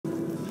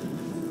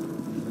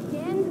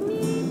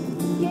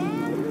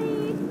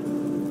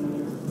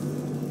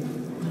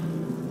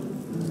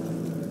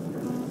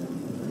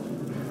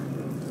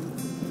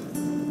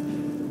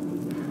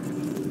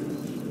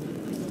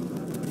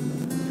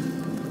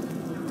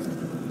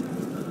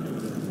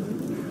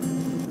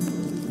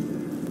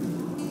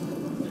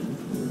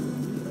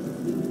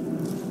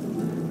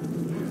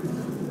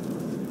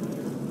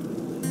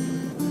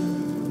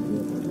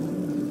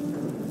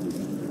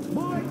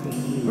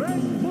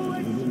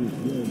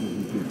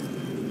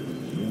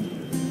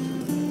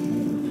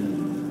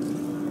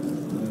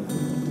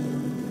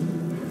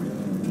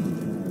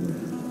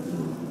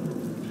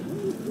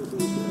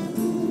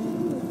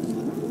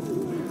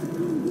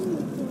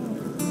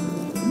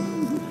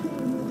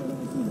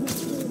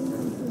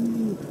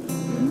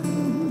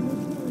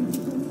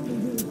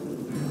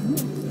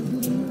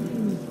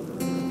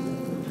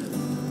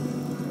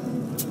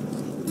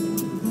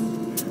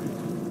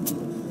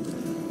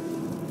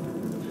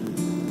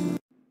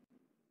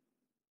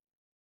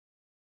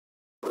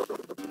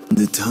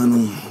The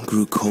tunnel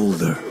grew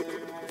colder.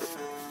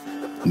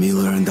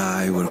 Miller and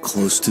I were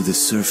close to the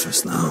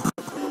surface now.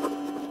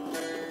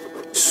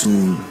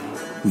 Soon,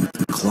 we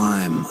would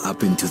climb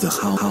up into the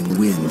howling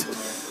wind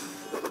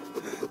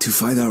to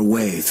fight our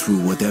way through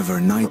whatever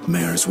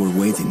nightmares were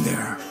waiting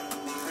there.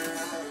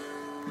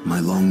 My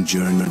long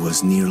journey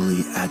was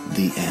nearly at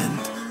the end.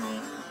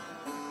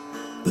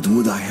 But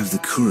would I have the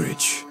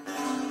courage,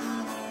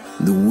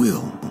 the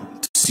will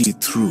to see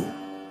it through?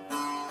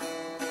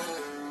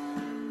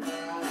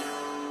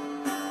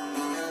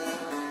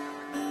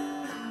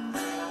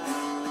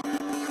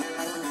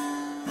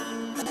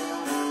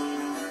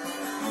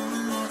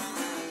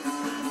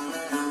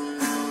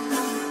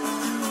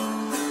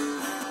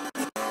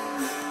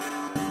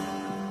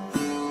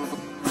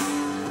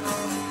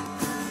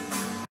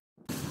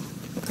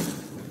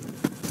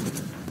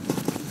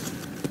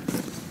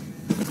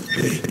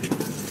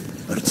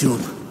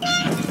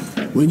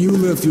 When you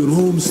left your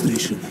home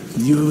station,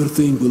 did you ever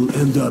think we'll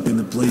end up in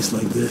a place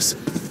like this?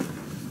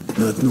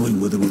 Not knowing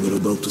whether we were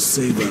about to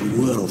save our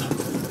world,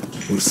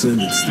 or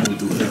send it straight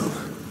to hell.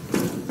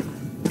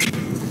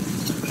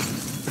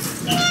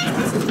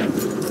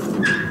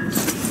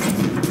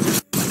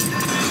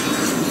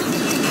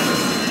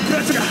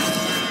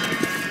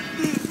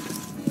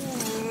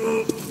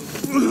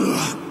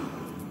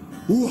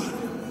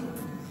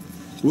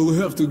 We'll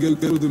have to get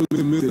to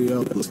the military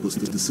outpost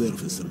to the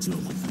surface,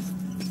 Artyom.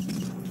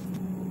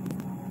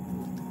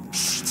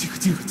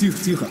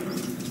 Тихо.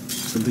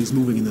 Something's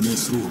moving in the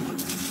next room.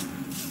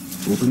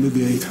 Open the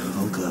gate,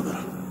 I'll cover.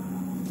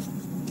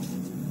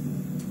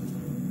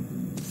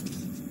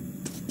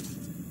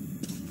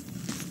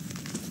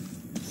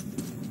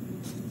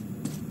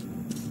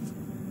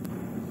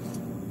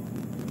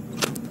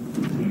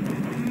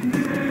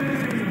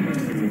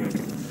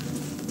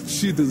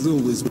 Shit is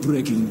always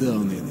breaking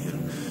down in here.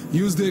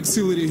 Use the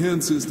auxiliary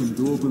hand system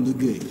to open the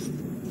gate.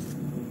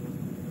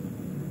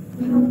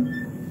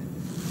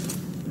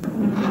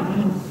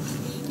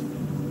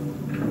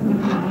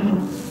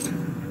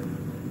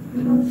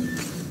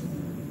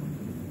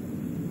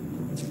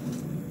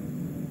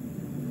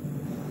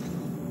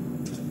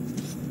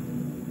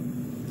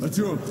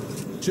 Artyom,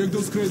 check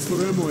those crates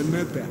for ammo and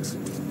med packs.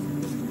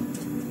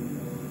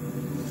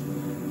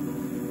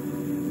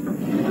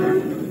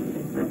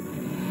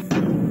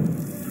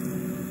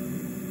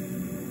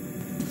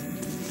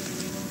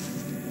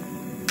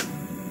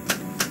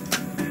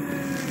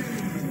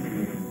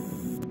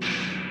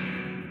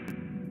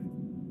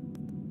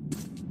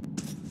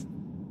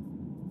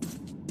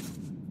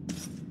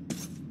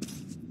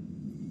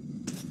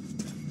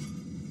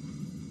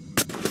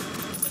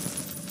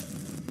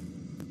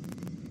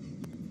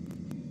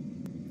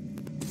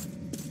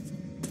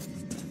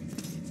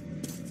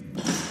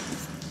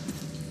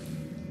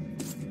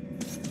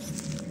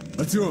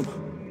 Artyom,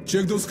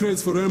 check those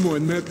crates for ammo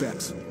and med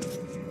packs.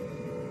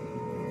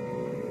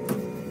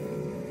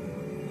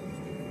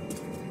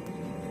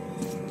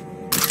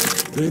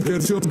 Ready,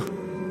 Artyom?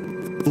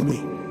 For me.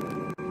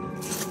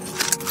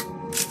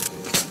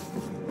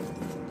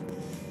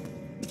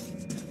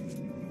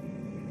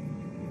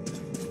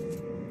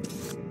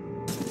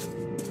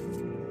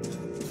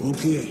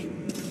 Okay.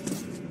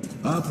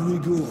 Up we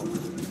go.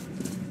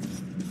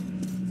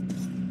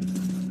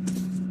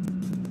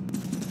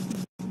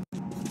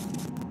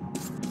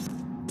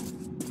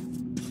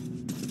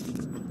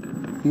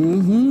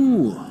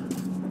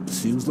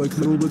 Seems like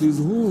nobody's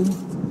home.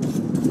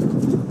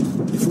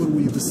 Before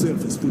we hit the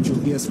surface, put your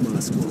gas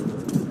mask on.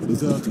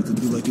 Without it, it'd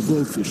be like a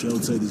goldfish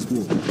outside his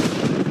wall.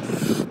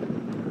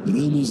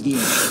 We're almost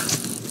there.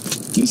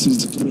 This is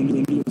the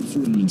radio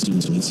performance,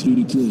 so it's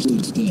really close to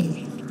the tower.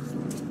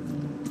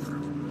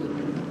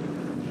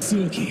 It's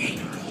okay.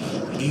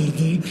 Here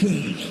they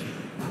come.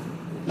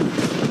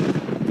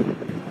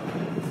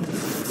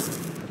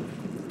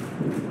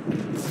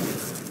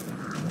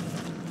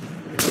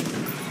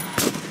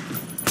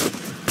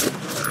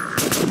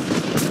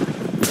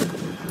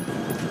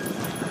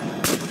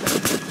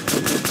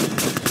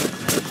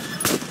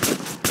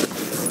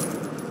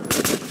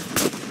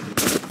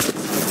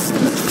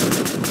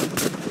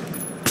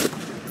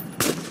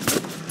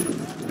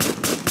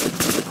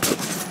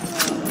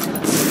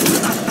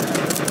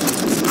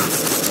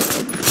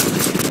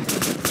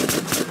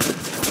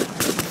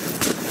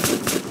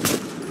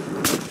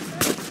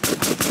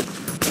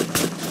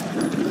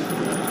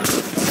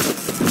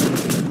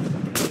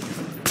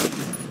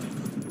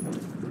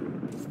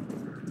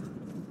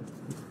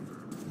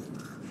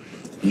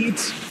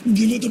 Let's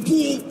give it a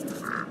pull.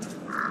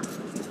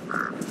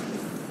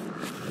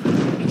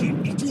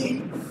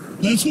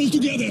 Let's hold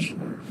together.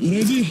 You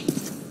ready?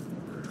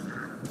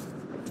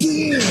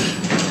 Pull!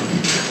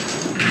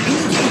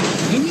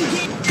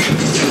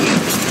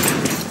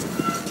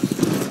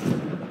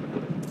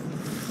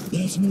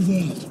 Let's move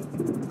out.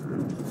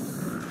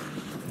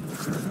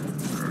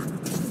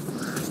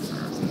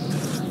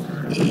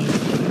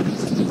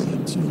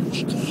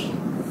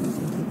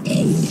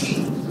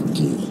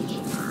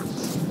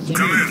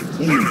 Come in.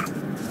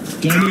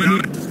 Come in.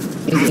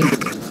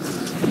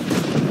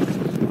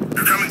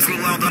 You're coming through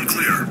loud and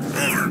clear.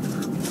 Over.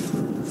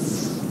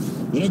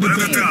 We're at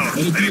the tower. I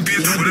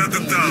repeat, we're at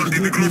the tower.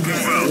 Did the group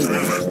move out?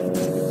 Over.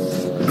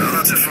 Now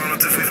that's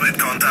affirmative. We've made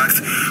contact.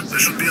 They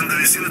should be in the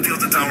vicinity of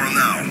the tower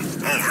now.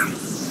 Over.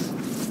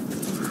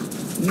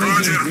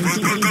 Roger. We'll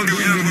call you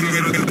again when we're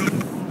ready.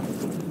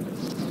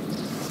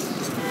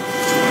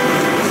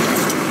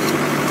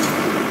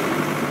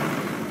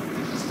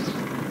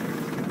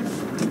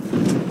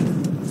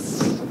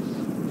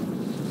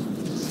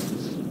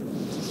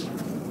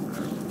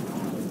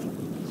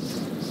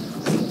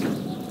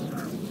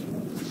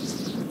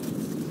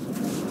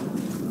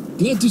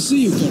 Glad to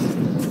see you, Colonel.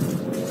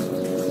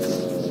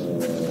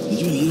 Did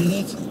you hear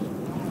that?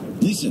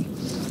 Listen.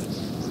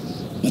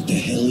 What the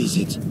hell is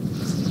it?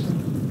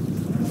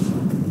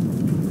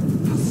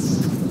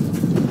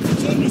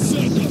 Turn a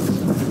circle.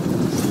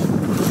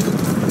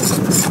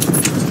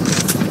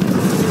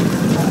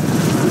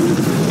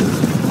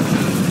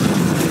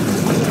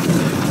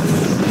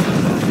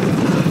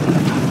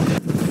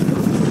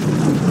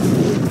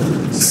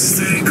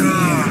 Stay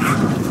calm.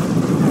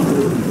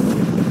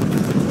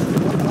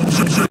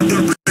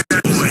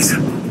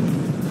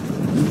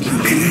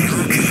 Okay.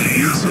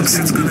 Looks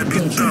it's gonna be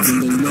tough in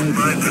the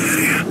mine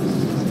area.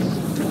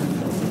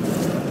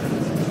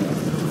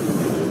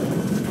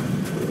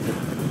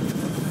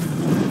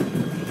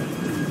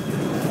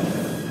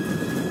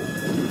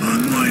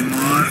 On my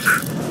mark.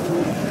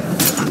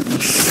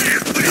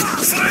 Shit!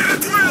 Fire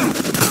at will!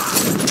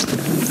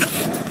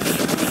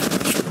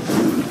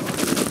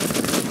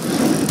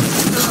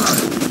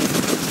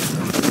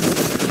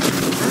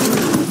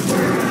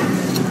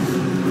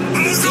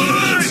 Bullseye!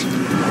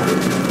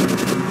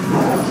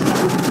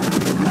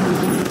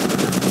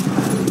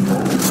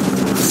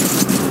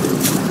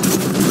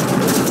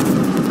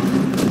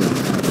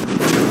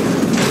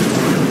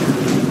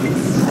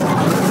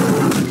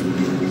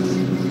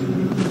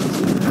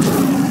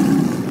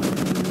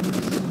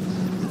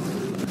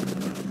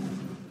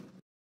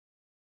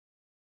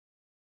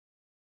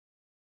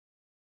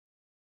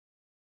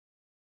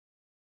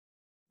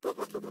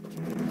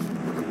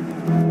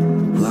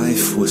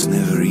 Life was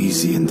never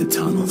easy in the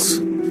tunnels,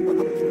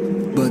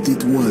 but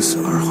it was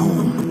our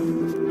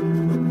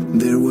home.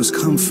 There was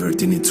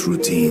comfort in its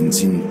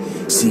routines, in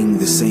seeing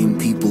the same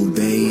people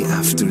day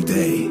after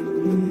day.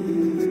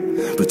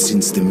 But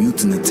since the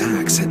mutant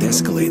attacks had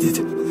escalated,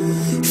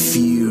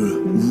 fear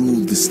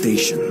ruled the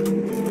station.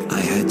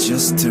 I had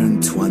just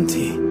turned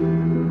 20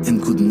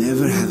 and could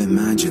never have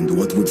imagined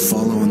what would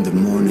follow on the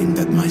morning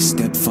that my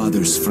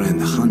stepfather's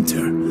friend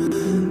Hunter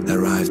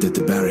arrived at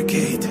the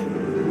barricade.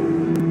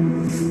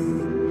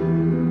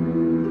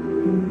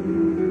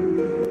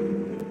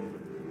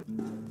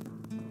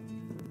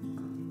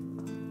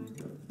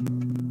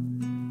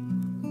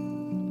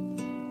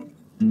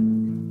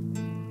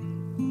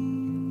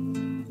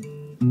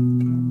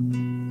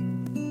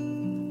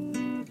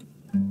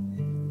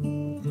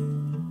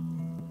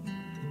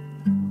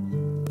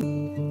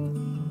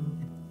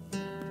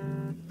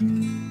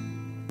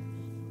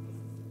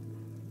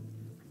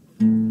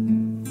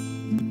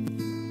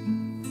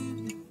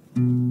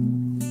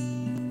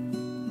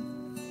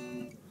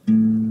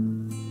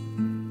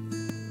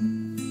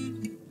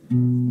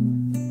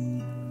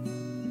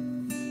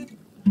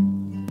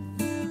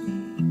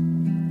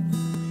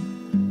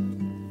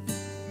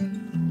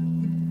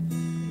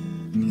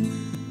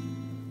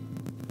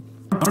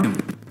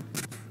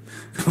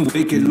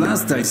 Wake at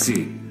last, I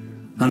see.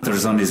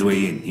 Hunter's on his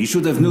way in. He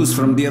should have news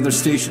from the other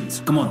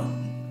stations. Come on.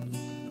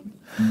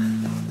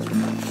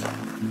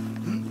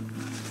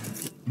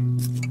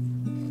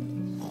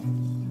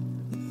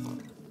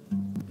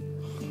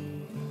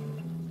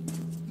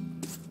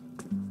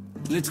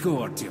 Let's go,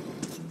 Artyom.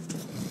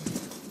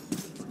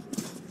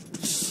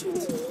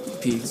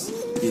 Peace,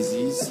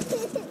 disease.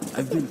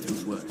 I've been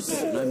through worse,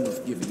 and I'm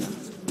not giving up.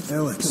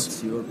 Alex,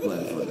 What's your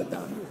plan for the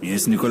town?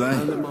 Yes, Nikolai?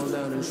 Pound them all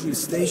down and the shoot.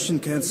 station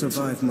can't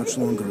survive much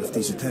longer if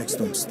these attacks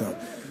don't stop.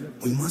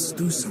 We must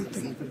do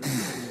something.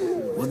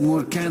 What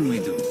more can we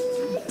do?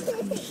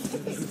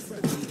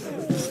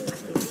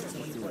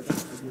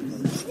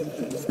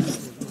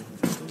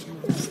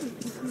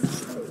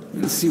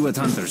 We'll see what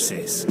Hunter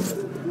says.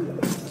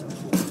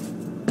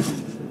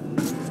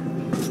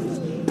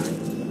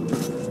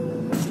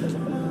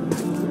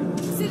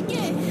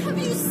 Sergei, have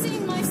you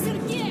seen my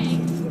Sergei?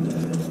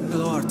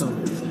 Hello, Artem.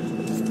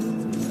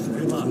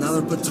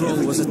 Another patrol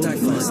was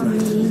attacked last night.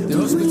 The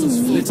hospital's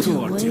full. Let's go,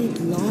 Artyom.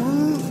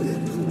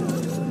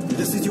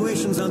 The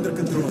situation's under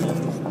control.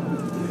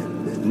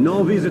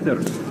 No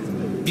visitors.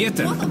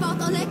 Pieter! What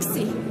about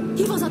Alexei?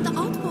 He was at the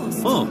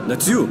outpost. Oh,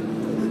 that's you.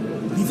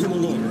 Leave him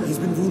alone. He's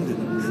been wounded.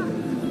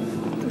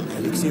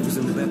 Alexei was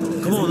in the battle.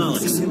 Come on,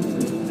 Alex.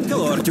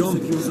 Hello, Artyom.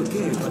 He was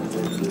okay, but...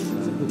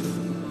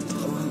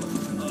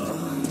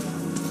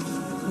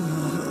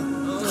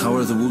 How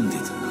are the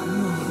wounded?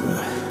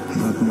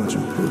 Not much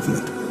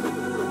improvement.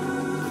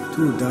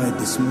 2 died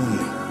this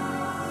morning.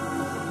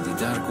 The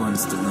Dark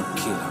Ones do not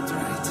kill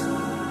outright,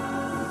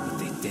 but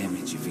they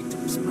damage a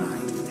victim's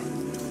mind.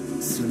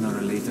 Sooner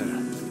or later,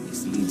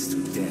 this leads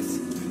to death.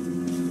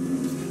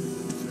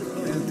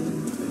 And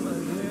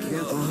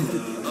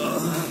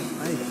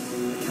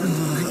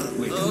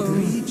We can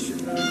reach.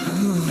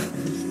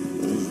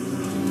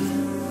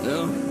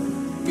 No,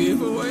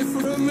 give away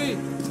from me.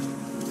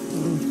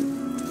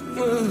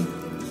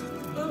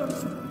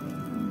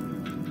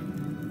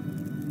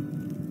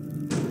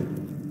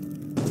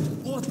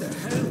 What the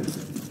hell?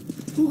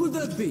 Who could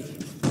that be?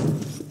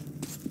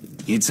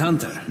 It's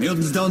Hunter.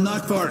 Mutants don't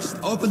knock first.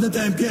 Open the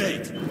damn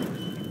gate.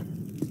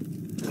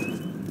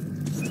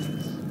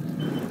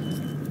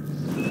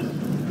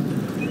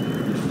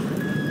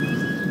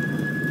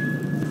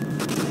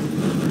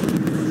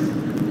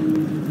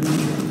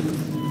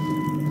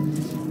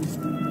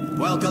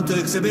 Welcome to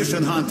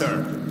Exhibition,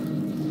 Hunter.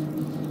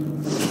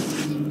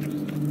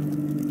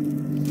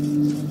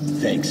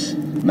 Thanks.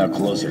 Now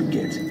closer,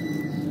 kid.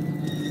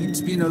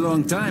 It's been a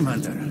long time,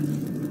 Hunter.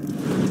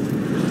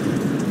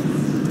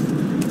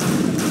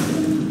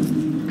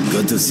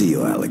 Good to see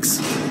you, Alex.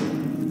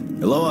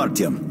 Hello,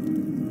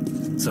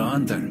 Artyom. So,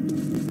 Hunter,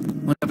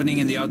 what's happening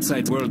in the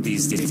outside world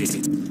these days?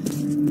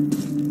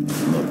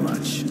 Not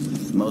much.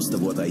 Most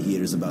of what I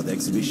hear is about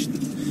Exhibition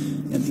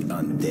and the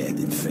undead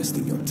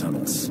infesting your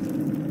tunnels.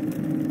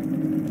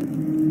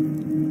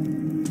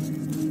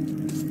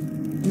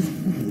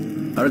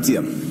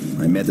 Artyom,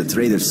 I met a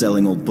trader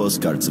selling old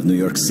postcards of New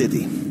York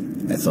City.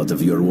 I thought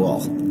of your wall.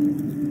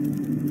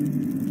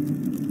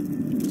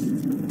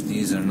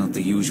 These are not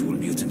the usual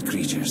mutant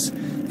creatures.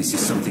 This is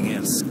something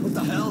else. What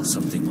the hell?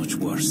 Something much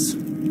worse.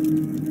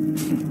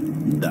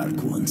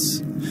 Dark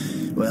ones.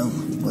 Well,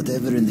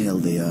 whatever in the hell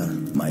they are,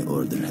 my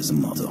order has a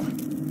motto.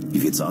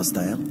 If it's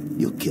hostile,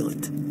 you'll kill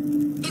it.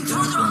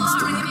 Intruder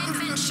alarm in the main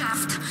vent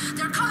shaft.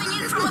 They're coming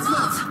in from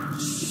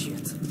above.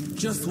 Shit.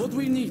 Just what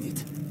we needed.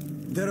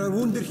 There are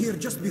wounded here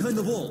just behind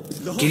the wall.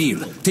 The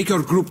Kirill, take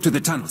your group to the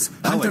tunnels.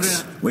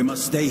 Alex, we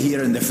must stay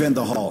here and defend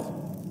the hall.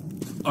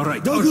 All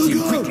right, Go, Artyom,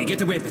 go, go. quickly,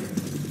 get a weapon.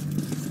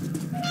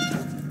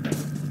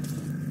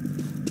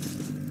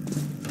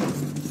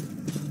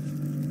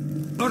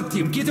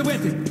 Artyom, get a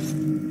weapon.